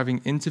start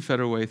driving into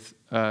Federal Way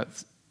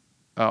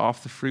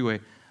off the freeway,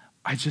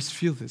 I just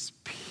feel this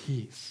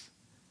peace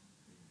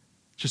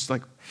just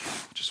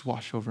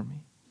wash over me.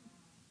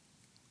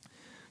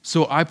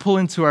 So I pull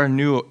into our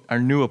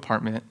new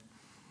apartment,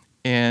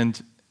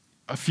 and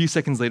a few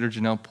seconds later,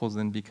 Janelle pulls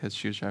in because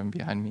she was driving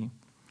behind me.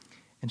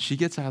 And she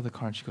gets out of the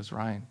car and she goes,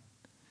 Ryan,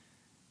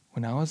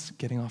 when I was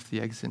getting off the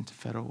exit into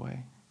Federal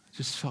Way, I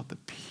just felt the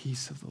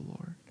peace of the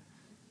Lord.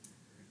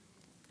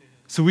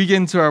 So we get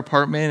into our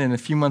apartment, and a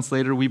few months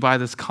later, we buy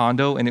this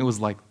condo, and it was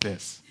like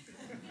this.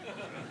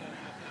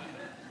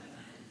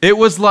 It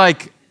was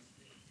like,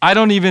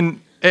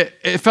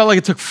 it felt like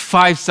it took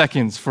 5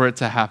 seconds for it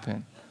to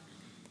happen.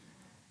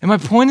 And my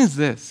point is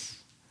this.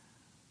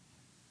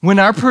 When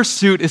our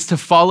pursuit is to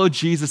follow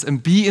Jesus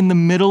and be in the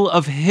middle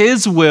of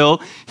his will,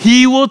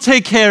 he will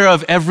take care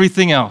of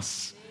everything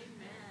else.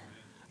 Amen.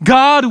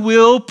 God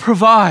will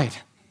provide.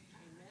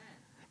 Amen.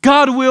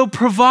 God will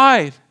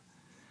provide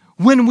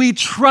when we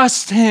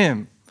trust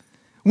him,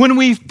 when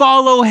we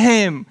follow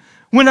him,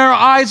 when our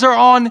eyes are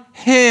on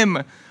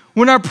him,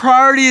 when our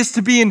priority is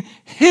to be in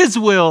his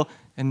will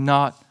and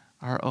not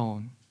our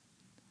own.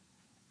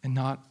 And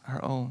not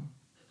our own.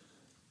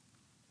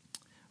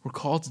 We're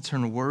called to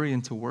turn worry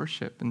into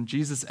worship. And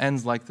Jesus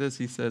ends like this.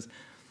 He says,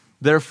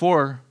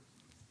 therefore,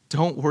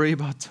 don't worry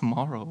about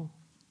tomorrow,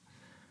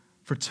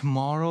 for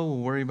tomorrow will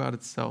worry about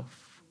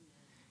itself.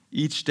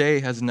 Each day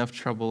has enough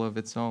trouble of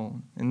its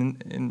own.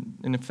 And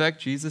in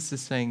effect, Jesus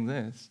is saying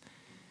this.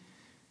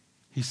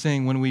 He's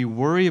saying when we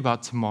worry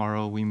about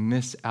tomorrow, we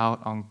miss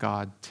out on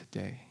God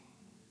today.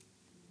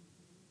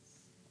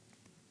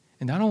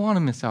 And I don't want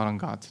to miss out on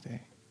God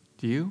today.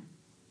 Do you?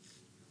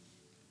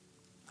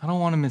 I don't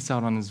want to miss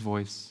out on his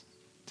voice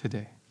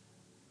today.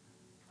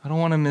 I don't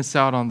want to miss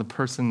out on the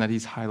person that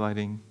he's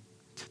highlighting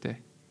today.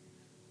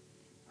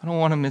 I don't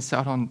want to miss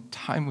out on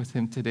time with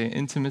him today,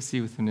 intimacy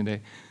with him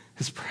today,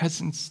 his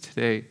presence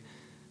today.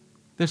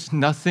 There's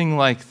nothing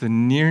like the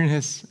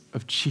nearness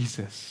of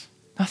Jesus.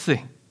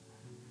 Nothing.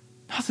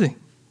 Nothing.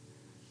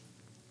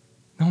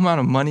 No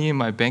amount of money in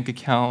my bank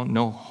account,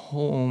 no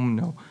home,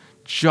 no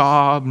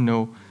job,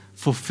 no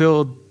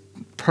fulfilled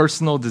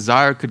personal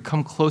desire could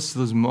come close to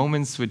those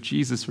moments with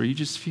Jesus where you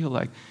just feel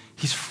like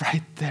he's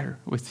right there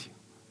with you.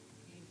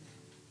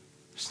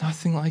 There's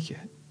nothing like it.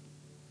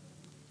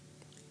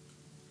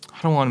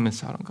 I don't want to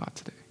miss out on God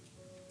today.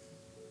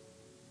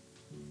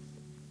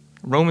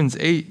 Romans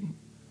 8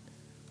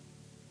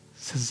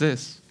 says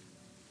this.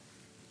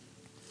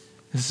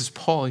 This is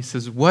Paul. He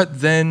says, "What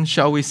then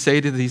shall we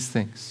say to these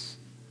things?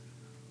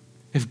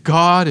 If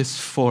God is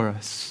for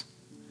us,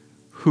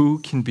 who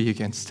can be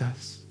against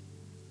us?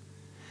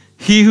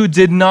 He who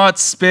did not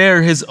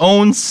spare his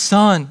own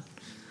son,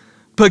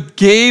 but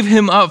gave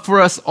him up for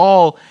us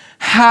all,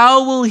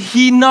 how will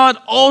he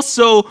not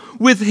also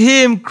with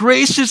him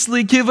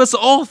graciously give us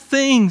all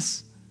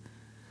things?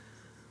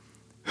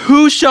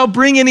 Who shall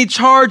bring any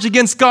charge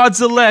against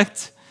God's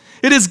elect?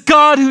 It is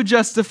God who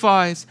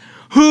justifies.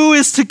 Who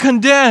is to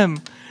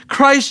condemn?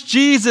 Christ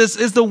Jesus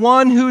is the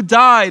one who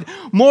died.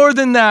 More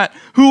than that,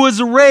 who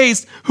was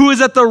raised, who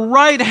is at the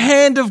right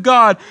hand of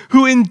God,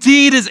 who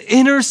indeed is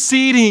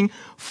interceding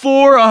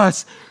for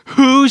us.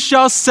 Who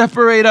shall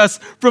separate us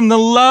from the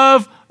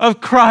love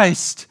of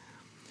Christ?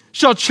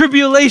 Shall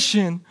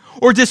tribulation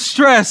or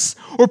distress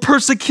or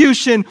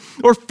persecution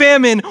or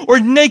famine or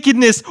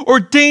nakedness or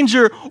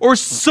danger or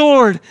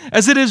sword,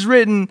 as it is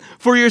written,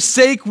 for your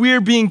sake we are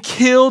being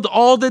killed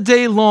all the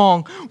day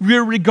long. We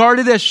are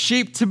regarded as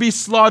sheep to be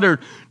slaughtered.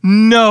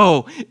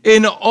 No,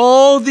 in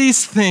all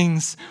these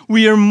things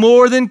we are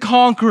more than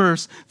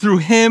conquerors through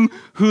him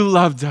who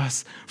loved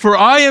us. For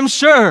I am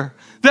sure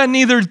that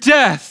neither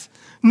death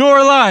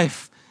nor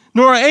life,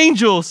 nor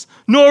angels,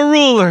 nor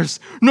rulers,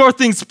 nor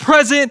things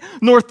present,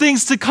 nor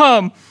things to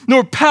come,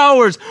 nor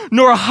powers,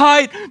 nor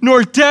height,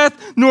 nor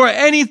depth, nor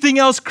anything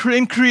else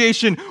in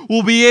creation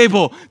will be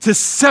able to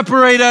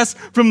separate us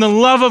from the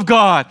love of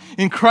God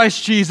in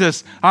Christ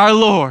Jesus our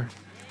Lord."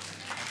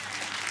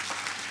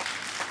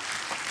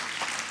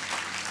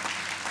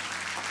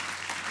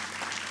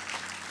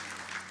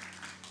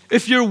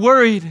 If you're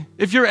worried,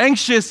 if you're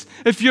anxious,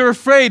 if you're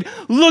afraid,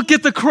 look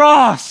at the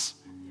cross.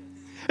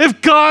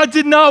 If God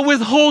did not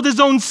withhold his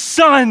own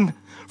son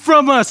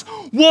from us,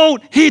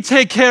 won't he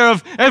take care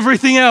of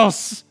everything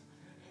else?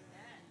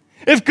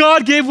 If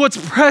God gave what's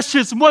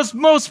precious, what's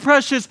most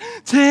precious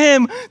to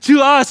him,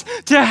 to us,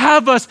 to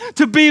have us,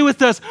 to be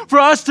with us, for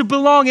us to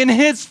belong in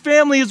his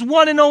family, his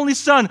one and only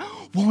son,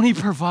 won't he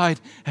provide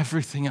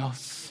everything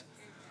else?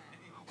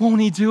 Won't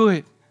he do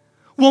it?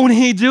 Won't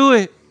he do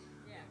it?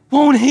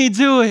 Won't he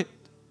do it?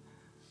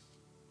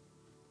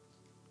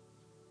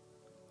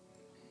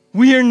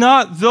 We are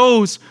not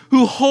those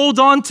who hold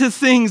on to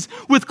things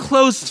with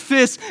closed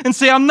fists and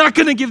say, I'm not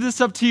going to give this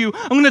up to you.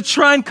 I'm going to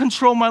try and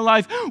control my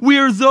life. We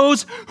are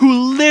those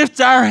who lift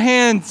our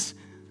hands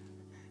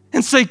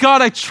and say,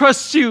 God, I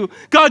trust you.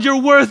 God, you're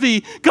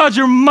worthy. God,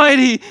 you're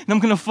mighty. And I'm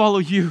going to follow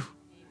you.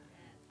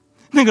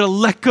 And I'm going to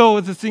let go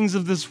of the things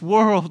of this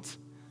world.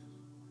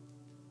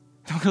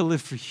 And I'm going to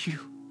live for you.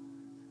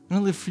 I'm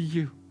going to live for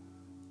you.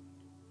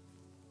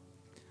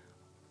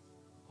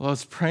 Well, I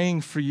was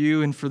praying for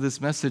you and for this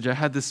message. I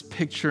had this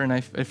picture, and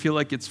I feel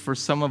like it's for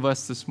some of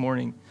us this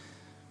morning.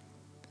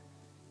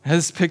 I had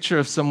this picture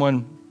of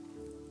someone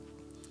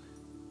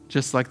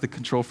just like the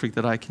control freak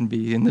that I can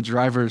be in the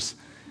driver's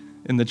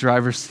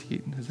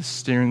seat, the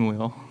steering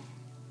wheel.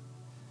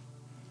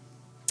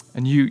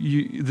 And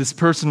this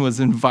person was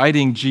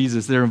inviting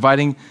Jesus. They were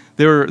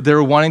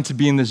wanting to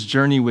be in this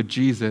journey with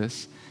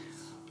Jesus,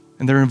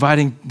 and they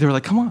were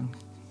like, come on.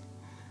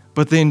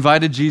 But they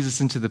invited Jesus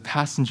into the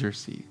passenger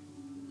seat.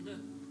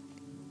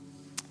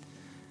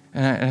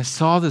 And I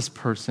saw this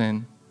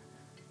person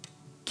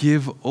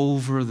give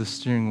over the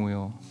steering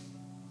wheel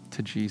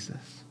to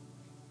Jesus.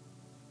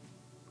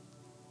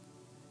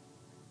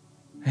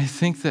 And I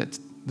think that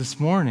this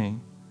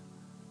morning,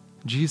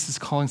 Jesus is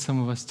calling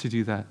some of us to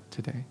do that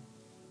today.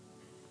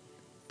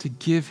 To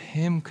give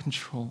him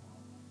control.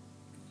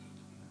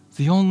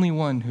 The only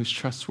one who's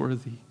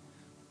trustworthy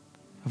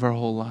of our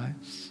whole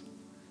lives.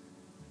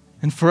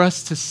 And for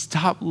us to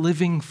stop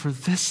living for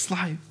this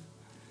life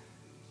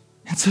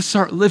and to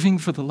start living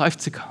for the life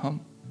to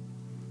come.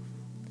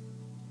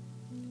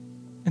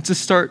 And to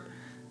start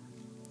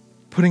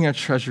putting our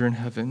treasure in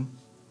heaven.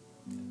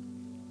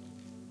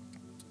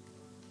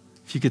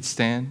 If you could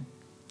stand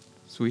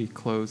as we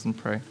close and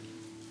pray.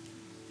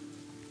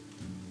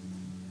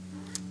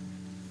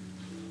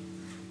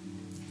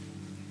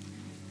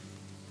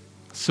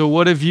 So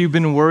what have you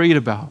been worried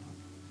about?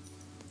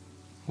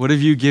 What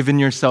have you given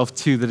yourself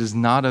to that is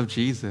not of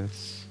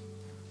Jesus?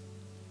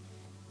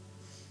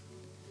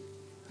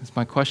 That's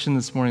my question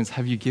this morning is,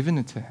 have you given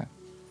it to him?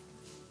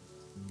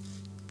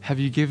 Have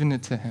you given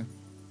it to him?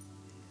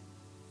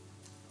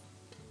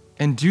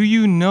 And do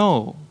you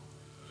know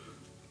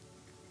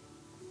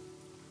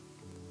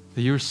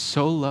that you're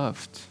so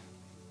loved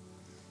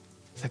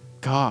that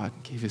God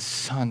gave his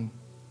son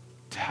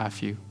to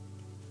have you?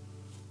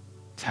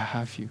 To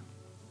have you.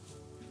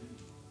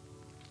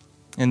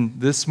 And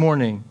this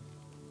morning,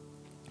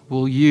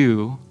 will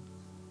you,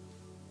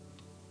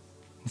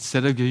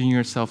 instead of giving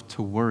yourself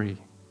to worry,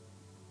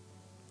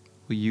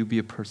 will you be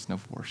a person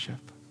of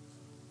worship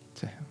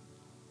to him?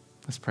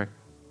 Let's pray.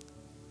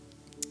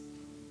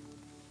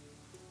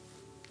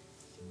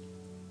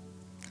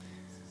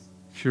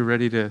 If you're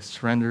ready to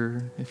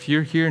surrender, if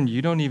you're here and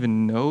you don't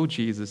even know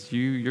Jesus,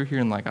 you're here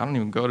and like, I don't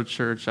even go to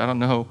church, I don't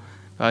know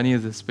about any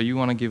of this, but you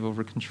want to give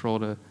over control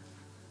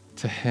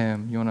to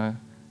him. You want to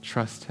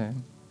trust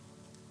him.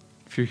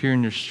 If you're here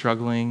and you're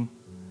struggling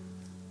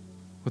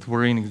with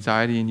worry and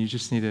anxiety and you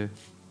just need to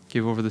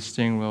give over the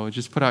steering wheel,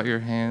 just put out your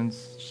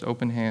hands, just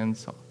open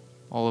hands,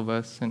 all of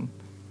us. And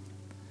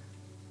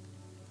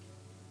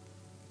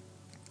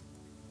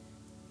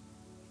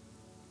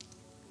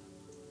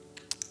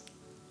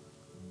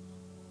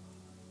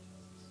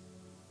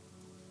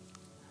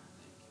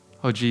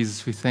oh,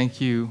 Jesus, we thank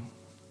you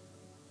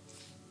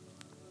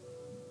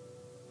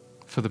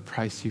for the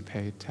price you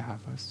paid to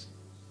have us.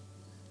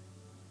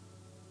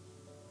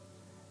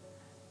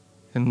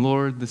 And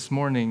Lord, this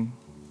morning,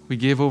 we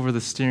gave over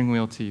the steering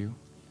wheel to you.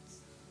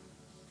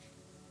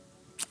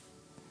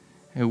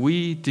 And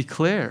we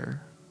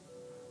declare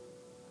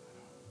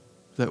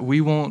that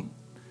we won't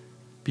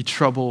be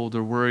troubled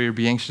or worry or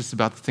be anxious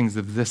about the things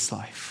of this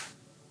life.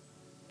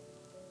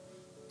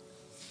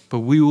 But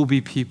we will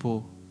be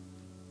people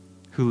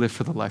who live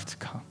for the life to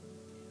come.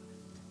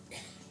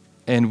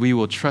 And we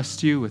will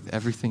trust you with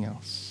everything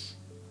else.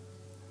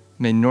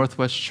 May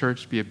Northwest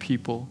Church be a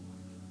people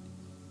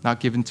not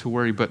given to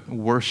worry, but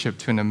worship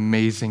to an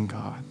amazing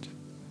God,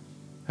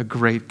 a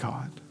great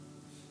God.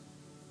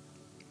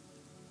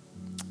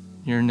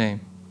 In your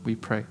name, we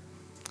pray.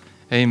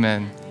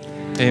 Amen.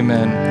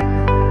 Amen.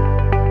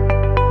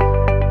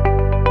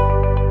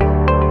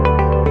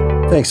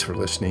 Thanks for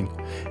listening.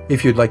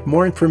 If you'd like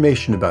more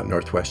information about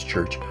Northwest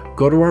Church,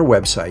 go to our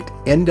website,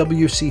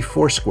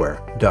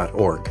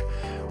 nwcfoursquare.org,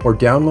 or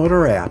download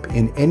our app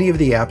in any of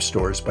the app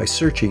stores by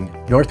searching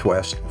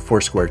Northwest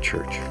Foursquare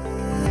Church.